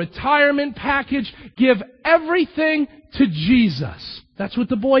 your retirement package. Give everything to Jesus. That's what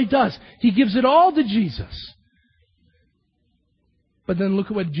the boy does. He gives it all to Jesus. But then look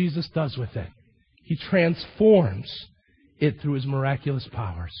at what Jesus does with it. He transforms it through His miraculous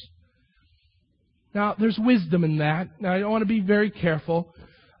powers. Now, there's wisdom in that. Now, I want to be very careful.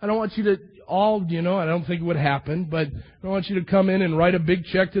 I don't want you to all, I don't think it would happen, but I want you to come in and write a big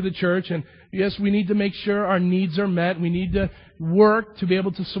check to the church. And yes, we need to make sure our needs are met. We need to work to be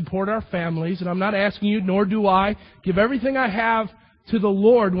able to support our families. And I'm not asking you, nor do I, give everything I have to the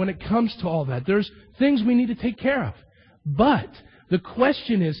Lord when it comes to all that. There's things we need to take care of. But the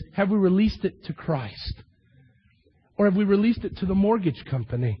question is, have we released it to Christ? Or have we released it to the mortgage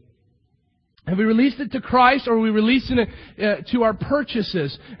company? Have we released it to Christ, or are we releasing it to our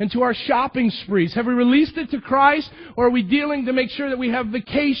purchases and to our shopping sprees? Have we released it to Christ, or are we dealing to make sure that we have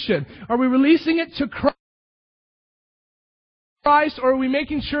vacation? Are we releasing it to Christ, or are we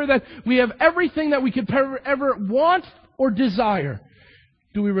making sure that we have everything that we could ever want or desire?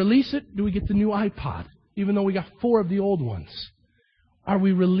 Do we release it? Do we get the new iPod, even though we got 4 of the old ones? Are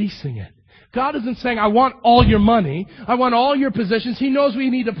we releasing it? God isn't saying, I want all your money. I want all your possessions. He knows we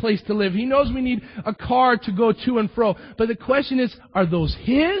need a place to live. He knows we need a car to go to and fro. But the question is, are those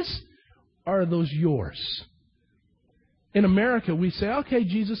His or are those yours? In America, we say, okay,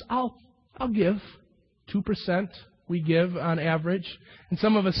 Jesus, I'll give 2%. We give on average. And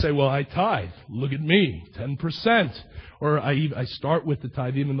some of us say, well, I tithe. Look at me, 10%. Or I start with the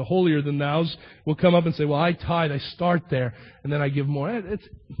tithe. Even the holier than thous will come up and say, well, I tithe. I start there, and then I give more.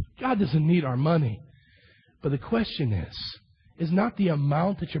 God doesn't need our money. But the question is not the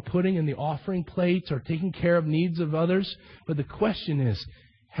amount that you're putting in the offering plates or taking care of needs of others. But the question is,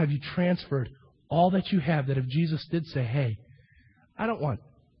 have you transferred all that you have, that if Jesus did say, hey, I don't want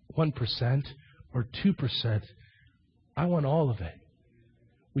 1% or 2%, I want all of it.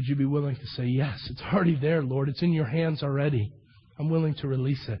 Would you be willing to say, yes, it's already there, Lord. It's in your hands already. I'm willing to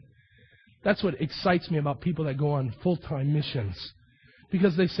release it. That's what excites me about people that go on full-time missions.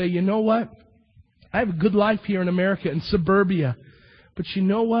 Because they say, you know what? I have a good life here in America, in suburbia. But you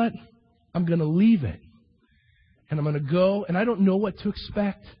know what? I'm going to leave it. And I'm going to go, and I don't know what to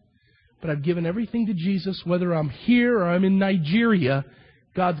expect. But I've given everything to Jesus. Whether I'm here or I'm in Nigeria,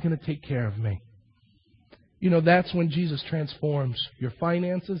 God's going to take care of me. That's when Jesus transforms your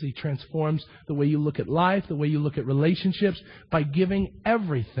finances. He transforms the way you look at life, the way you look at relationships, by giving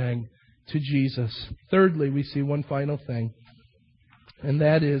everything to Jesus. Thirdly, we see one final thing. And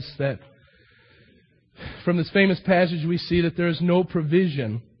that is that from this famous passage, we see that there is no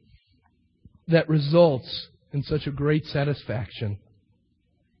provision that results in such a great satisfaction.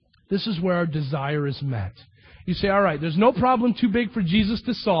 This is where our desire is met. You say, all right, there's no problem too big for Jesus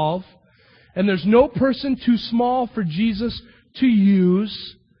to solve. And there's no person too small for Jesus to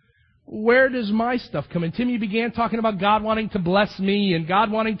use. Where does my stuff come in? Tim, you began talking about God wanting to bless me and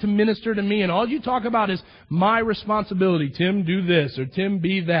God wanting to minister to me. And all you talk about is my responsibility. Tim, do this, or Tim,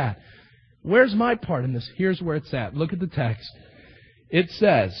 be that. Where's my part in this? Here's where it's at. Look at the text. It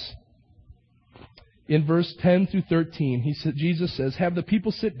says, in verse 10 through 13, Jesus says, have the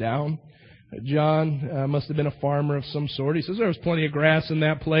people sit down. John must have been a farmer of some sort. He says, there was plenty of grass in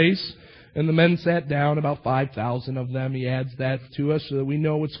that place. And the men sat down, about 5,000 of them. He adds that to us so that we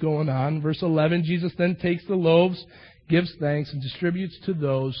know what's going on. Verse 11, Jesus then takes the loaves, gives thanks, and distributes to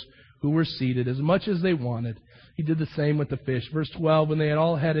those who were seated as much as they wanted. He did the same with the fish. Verse 12, when they had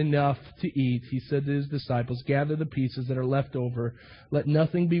all had enough to eat, He said to His disciples, gather the pieces that are left over. Let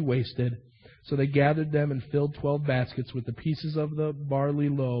nothing be wasted. So they gathered them and filled 12 baskets with the pieces of the barley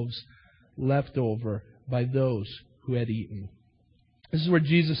loaves left over by those who had eaten. This is where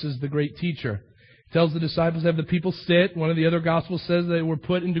Jesus is the great teacher. He tells the disciples to have the people sit. One of the other Gospels says they were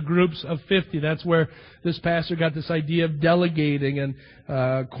put into groups of 50. That's where this pastor got this idea of delegating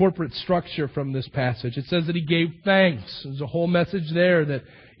and corporate structure from this passage. It says that He gave thanks. There's a whole message there that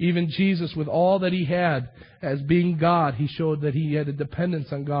even Jesus, with all that He had as being God, He showed that He had a dependence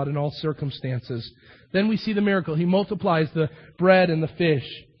on God in all circumstances. Then we see the miracle. He multiplies the bread and the fish.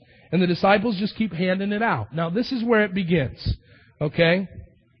 And the disciples just keep handing it out. Now, this is where it begins. Okay?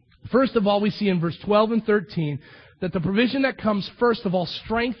 First of all, we see in verse 12 and 13 that the provision that comes first of all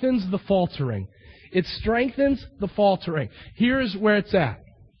strengthens the faltering. It strengthens the faltering. Here's where it's at.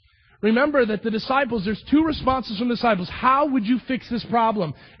 Remember that the disciples, there's 2 responses from the disciples. How would you fix this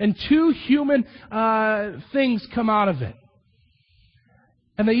problem? And 2 human things come out of it.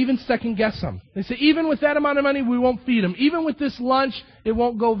 And they even second guess them. They say, even with that amount of money, we won't feed them. Even with this lunch, it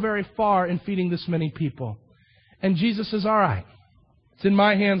won't go very far in feeding this many people. And Jesus says, all right. It's in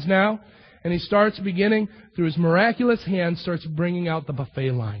my hands now. And He starts beginning, through His miraculous hand, starts bringing out the buffet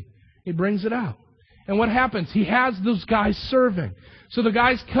line. He brings it out. And what happens? He has those guys serving. So the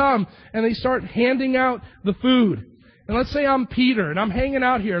guys come and they start handing out the food. And let's say I'm Peter and I'm hanging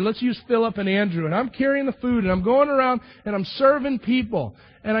out here. Let's use Philip and Andrew. And I'm carrying the food and I'm going around and I'm serving people.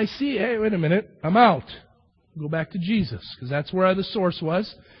 And I see, hey, wait a minute, I'm out. Go back to Jesus, because that's where the source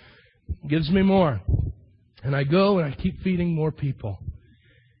was. He gives me more. And I go and I keep feeding more people.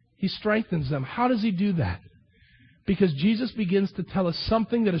 He strengthens them. How does He do that? Because Jesus begins to tell us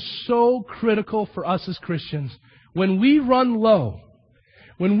something that is so critical for us as Christians. When we run low,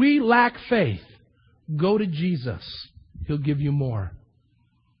 when we lack faith, go to Jesus. He'll give you more.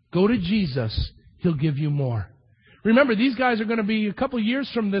 Go to Jesus. He'll give you more. Remember, these guys are going to be, a couple years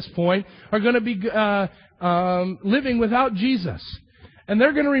from this point, are going to be living without Jesus. And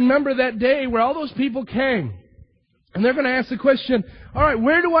they're going to remember that day where all those people came. And they're going to ask the question, all right,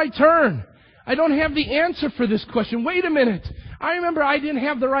 where do I turn? I don't have the answer for this question. Wait a minute. I remember I didn't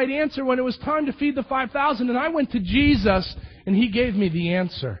have the right answer when it was time to feed the 5,000, and I went to Jesus, and He gave me the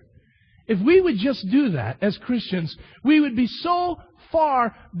answer. If we would just do that as Christians, we would be so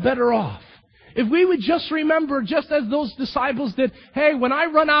far better off. If we would just remember, just as those disciples did, hey, when I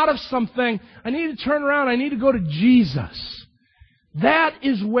run out of something, I need to turn around, I need to go to Jesus. That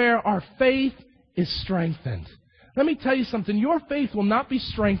is where our faith is strengthened. Let me tell you something. Your faith will not be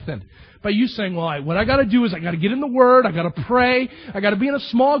strengthened by you saying, well, what I got to do is I got to get in the Word, I got to pray, I got to be in a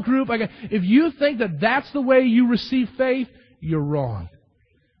small group. If you think that that's the way you receive faith, you're wrong.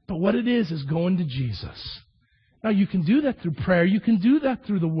 But what it is going to Jesus. Now, you can do that through prayer. You can do that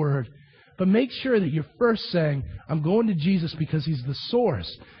through the Word. But make sure that you're first saying, I'm going to Jesus because He's the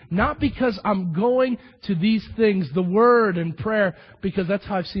source. Not because I'm going to these things, the Word and prayer, because that's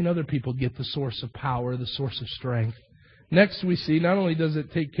how I've seen other people get the source of power, the source of strength. Next we see, not only does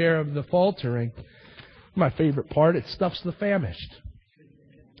it take care of the faltering, my favorite part, it stuffs the famished.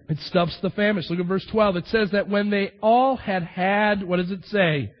 It stuffs the famished. Look at verse 12. It says that when they all had, what does it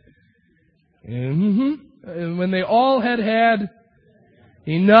say? When they all had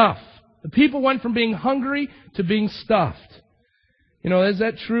enough. The people went from being hungry to being stuffed. You know, is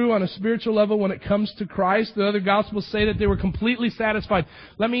that true on a spiritual level when it comes to Christ? The other Gospels say that they were completely satisfied.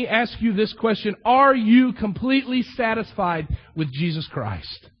 Let me ask you this question. Are you completely satisfied with Jesus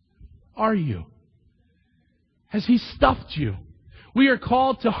Christ? Are you? Has He stuffed you? We are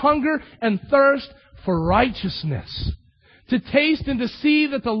called to hunger and thirst for righteousness. To taste and to see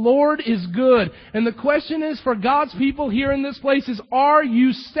that the Lord is good. And the question is for God's people here in this place is, are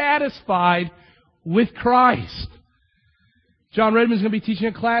you satisfied with Christ? John Redmond's going to be teaching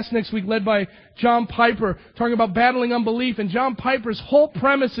a class next week led by John Piper, talking about battling unbelief. And John Piper's whole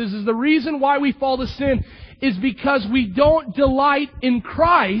premise is the reason why we fall to sin is because we don't delight in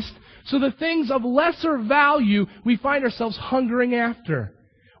Christ. So the things of lesser value we find ourselves hungering after.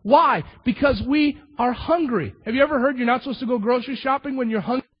 Why? Because we are hungry. Have you ever heard you're not supposed to go grocery shopping when you're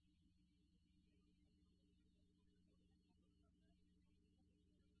hungry?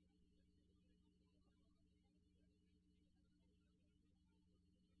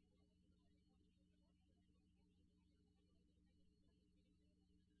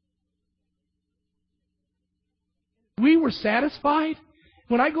 We were satisfied.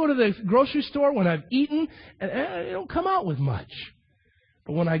 When I go to the grocery store, when I've eaten, I don't come out with much.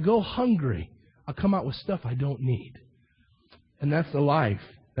 But when I go hungry, I'll come out with stuff I don't need. And that's the life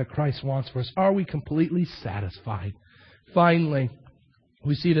that Christ wants for us. Are we completely satisfied? Finally,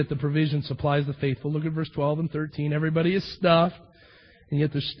 we see that the provision supplies the faithful. Look at verse 12 and 13. Everybody is stuffed, and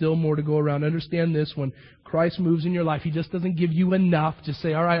yet there's still more to go around. Understand this, when Christ moves in your life, He just doesn't give you enough. Just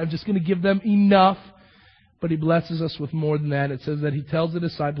say, all right, I'm just going to give them enough. But He blesses us with more than that. It says that He tells the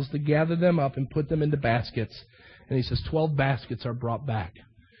disciples to gather them up and put them into baskets. And He says 12 baskets are brought back.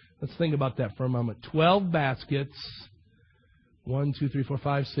 Let's think about that for a moment. 12 baskets. 1, 2, 3, 4,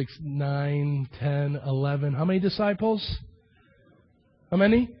 5, 6, 9, 10, 11. How many disciples? How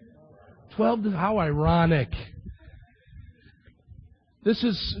many? 12. How ironic.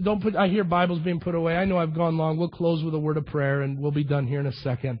 I hear Bibles being put away. I know I've gone long. We'll close with a word of prayer and we'll be done here in a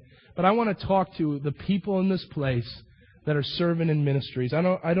second. But I want to talk to the people in this place that are serving in ministries. I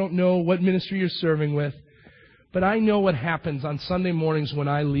don't know what ministry you're serving with. But I know what happens on Sunday mornings when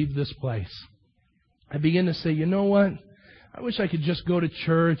I leave this place. I begin to say, you know what? I wish I could just go to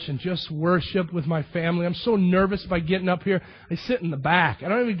church and just worship with my family. I'm so nervous by getting up here. I sit in the back. I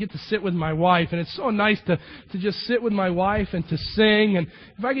don't even get to sit with my wife. And it's so nice to just sit with my wife and to sing. And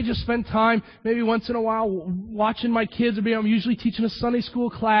if I could just spend time, maybe once in a while, watching my kids. I'm usually teaching a Sunday school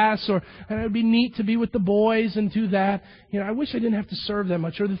class. And it would be neat to be with the boys and do that. You know, I wish I didn't have to serve that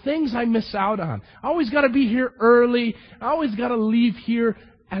much. Or the things I miss out on. I always got to be here early. I always got to leave here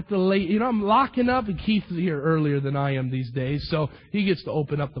at the late, I'm locking up, and Keith's here earlier than I am these days, so he gets to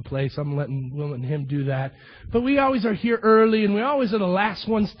open up the place. I'm letting him do that. But we always are here early, and we always are the last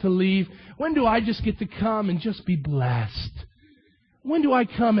ones to leave. When do I just get to come and just be blessed? When do I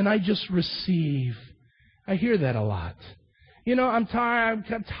come and I just receive? I hear that a lot. I'm tired.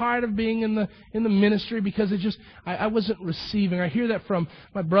 I'm tired of being in the ministry because I wasn't receiving. I hear that from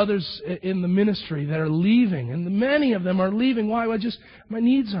my brothers in the ministry that are leaving, and many of them are leaving. Why? My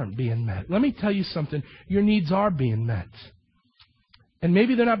needs aren't being met. Let me tell you something. Your needs are being met. And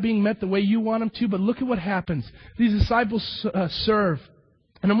maybe they're not being met the way you want them to, but look at what happens. These disciples serve.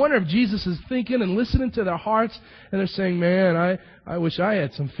 And I wonder if Jesus is thinking and listening to their hearts, and they're saying, man, I wish I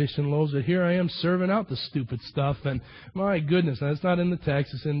had some fish and loaves, but here I am serving out the stupid stuff. And my goodness, now it's not in the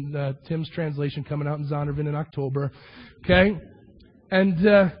text. It's in Tim's translation coming out in Zondervan in October. Okay? And,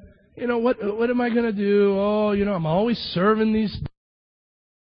 what am I going to do? Oh, I'm always serving these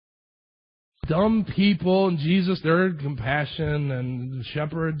dumb people, and Jesus, they're compassion, and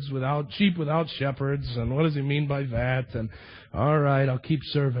sheep without shepherds, and what does he mean by that? And all right, I'll keep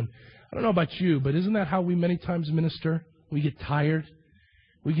serving. I don't know about you, but isn't that how we many times minister? We get tired,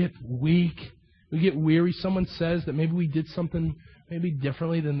 we get weak, we get weary. Someone says that maybe we did something maybe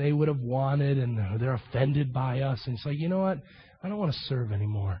differently than they would have wanted, and they're offended by us, and it's like, you know what? I don't want to serve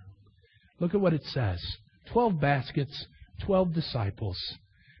anymore. Look at what it says. 12 baskets, 12 disciples.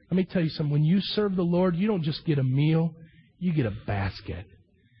 Let me tell you something. When you serve the Lord, you don't just get a meal, you get a basket.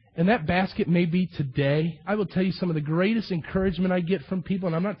 And that basket may be today. I will tell you some of the greatest encouragement I get from people,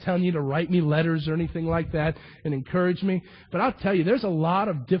 and I'm not telling you to write me letters or anything like that and encourage me, but I'll tell you, there's a lot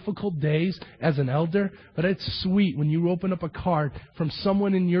of difficult days as an elder, but it's sweet when you open up a card from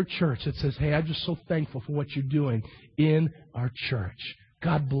someone in your church that says, hey, I'm just so thankful for what you're doing in our church.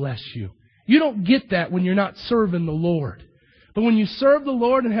 God bless you. You don't get that when you're not serving the Lord. But when you serve the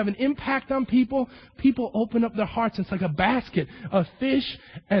Lord and have an impact on people, people open up their hearts. It's like a basket of fish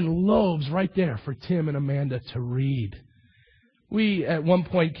and loaves right there for Tim and Amanda to read. We, at one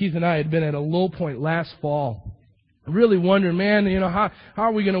point, Keith and I had been at a low point last fall. Really wondering, man, how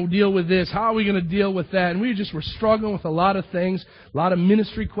are we going to deal with this? How are we going to deal with that? And we just were struggling with a lot of things, a lot of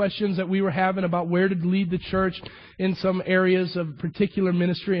ministry questions that we were having about where to lead the church in some areas of particular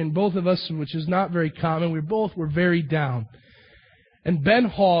ministry. And both of us, which is not very common, we both were very down. And Ben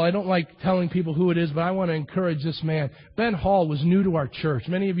Hall, I don't like telling people who it is, but I want to encourage this man. Ben Hall was new to our church.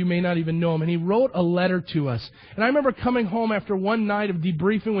 Many of you may not even know him. And he wrote a letter to us. And I remember coming home after one night of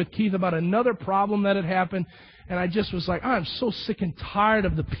debriefing with Keith about another problem that had happened. And I just was like, I'm so sick and tired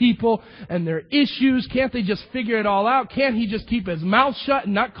of the people and their issues. Can't they just figure it all out? Can't he just keep his mouth shut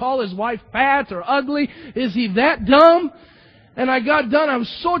and not call his wife fat or ugly? Is he that dumb? And I got done. I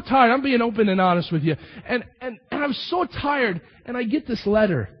was so tired. I'm being open and honest with you. And I was so tired. And I get this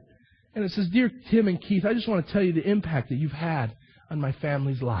letter. And it says, Dear Tim and Keith, I just want to tell you the impact that you've had on my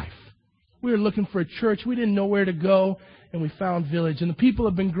family's life. We were looking for a church. We didn't know where to go. And we found Village. And the people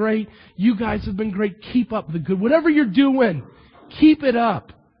have been great. You guys have been great. Keep up the good. Whatever you're doing, keep it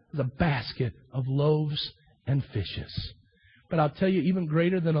up. There's a basket of loaves and fishes. But I'll tell you, even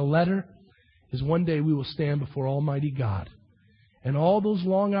greater than a letter is one day we will stand before Almighty God. And all those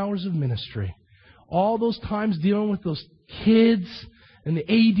long hours of ministry, all those times dealing with those kids and the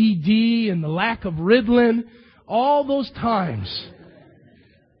ADD and the lack of Ritalin, all those times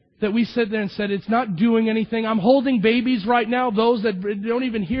that we sat there and said, it's not doing anything. I'm holding babies right now, those that don't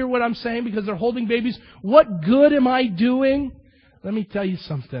even hear what I'm saying because they're holding babies. What good am I doing? Let me tell you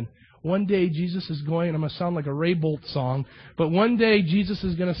something. One day Jesus is going, and I'm going to sound like a Ray Bolt song, but one day Jesus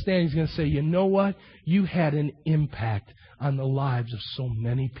is going to stand, he's going to say, you know what? You had an impact on the lives of so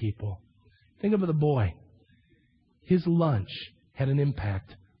many people. Think of the boy. His lunch had an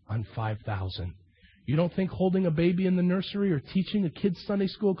impact on 5,000. You don't think holding a baby in the nursery or teaching a kid's Sunday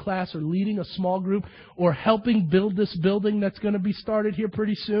school class or leading a small group or helping build this building that's going to be started here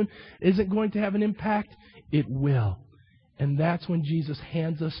pretty soon isn't going to have an impact? It will. And that's when Jesus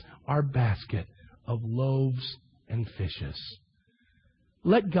hands us our basket of loaves and fishes.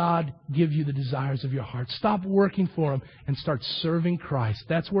 Let God give you the desires of your heart. Stop working for Him and start serving Christ.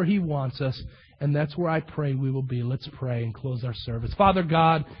 That's where He wants us, and that's where I pray we will be. Let's pray and close our service. Father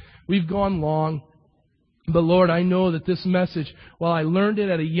God, we've gone long, but Lord, I know that this message, while I learned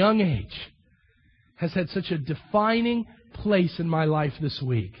it at a young age, has had such a defining place in my life this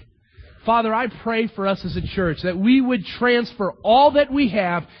week. Father, I pray for us as a church that we would transfer all that we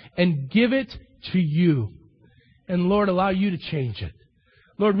have and give it to You. And Lord, allow You to change it.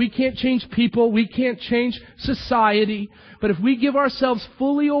 Lord, we can't change people. We can't change society. But if we give ourselves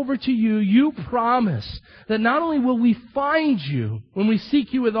fully over to You, You promise that not only will we find You when we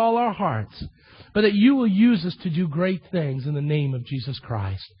seek You with all our hearts, but that You will use us to do great things in the name of Jesus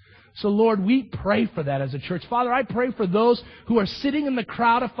Christ. So, Lord, we pray for that as a church. Father, I pray for those who are sitting in the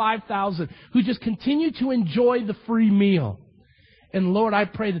crowd of 5,000 who just continue to enjoy the free meal. And Lord, I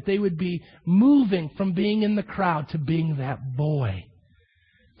pray that they would be moving from being in the crowd to being that boy.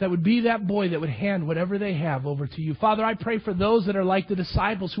 That would be that boy that would hand whatever they have over to you. Father, I pray for those that are like the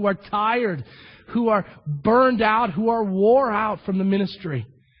disciples, who are tired, who are burned out, who are wore out from the ministry.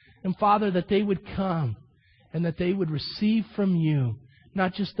 And Father, that they would come and that they would receive from you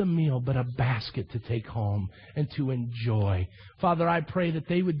not just a meal, but a basket to take home and to enjoy. Father, I pray that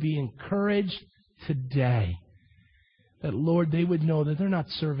they would be encouraged today. That, Lord, they would know that they're not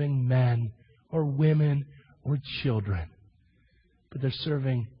serving men or women or children, but they're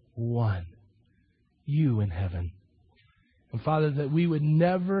serving one, you in heaven. And Father, that we would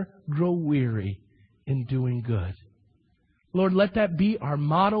never grow weary in doing good. Lord, let that be our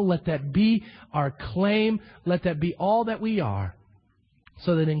motto. Let that be our claim. Let that be all that we are,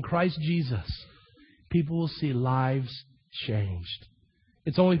 so that in Christ Jesus, people will see lives changed.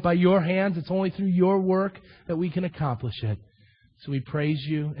 It's only by your hands, it's only through your work that we can accomplish it. So we praise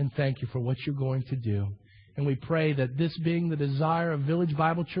you and thank you for what you're going to do. And we pray that this being the desire of Village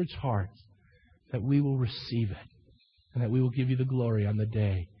Bible Church heart, that we will receive it and that we will give you the glory on the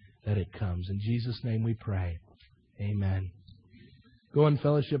day that it comes. In Jesus' name we pray. Amen. Go in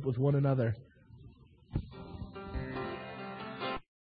fellowship with one another.